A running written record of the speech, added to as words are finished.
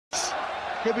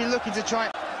He'll be looking to try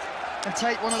and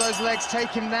take one of those legs, take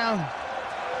him down.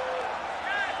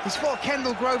 He's fought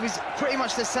Kendall Grove, is pretty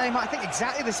much the same height, I think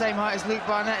exactly the same height as Luke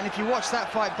Barnett, and if you watch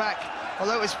that fight back,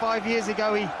 although it was 5 years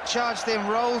ago, he charged in,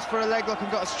 rolled for a leg lock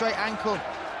and got a straight ankle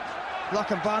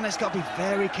lock, and Barnett's got to be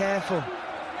very careful.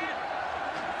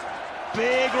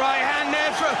 Big right hand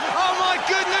there from, oh my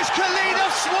goodness,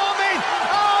 Khalidov swarming!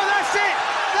 Oh, that's it!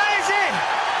 That is it!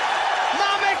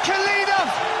 Mamed Khalidov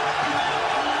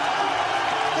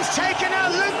has taken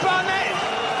out Luke Barnett.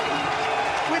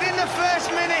 Within the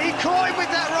first minute, he caught him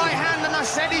with that right hand, and I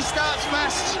said he starts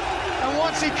fast. And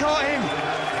once he caught him,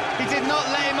 he did not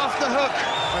let him off the hook.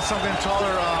 That's something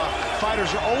taller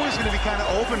fighters are always going to be kind of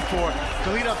open for.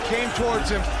 Khalidov came towards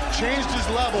him, changed his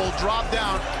level, dropped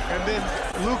down, and then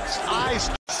Luke's eyes.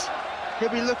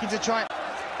 He'll be looking to try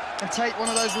and take one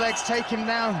of those legs, take him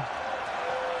down.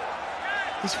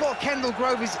 He's fought Kendall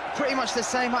Grove, is pretty much the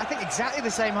same height, I think exactly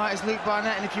the same height as Luke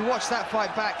Barnett, and if you watch that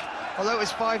fight back, although it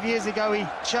was 5 years ago, he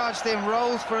charged in,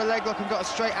 rolled for a leg lock and got a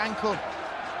straight ankle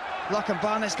lock, and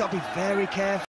Barnett's got to be very careful.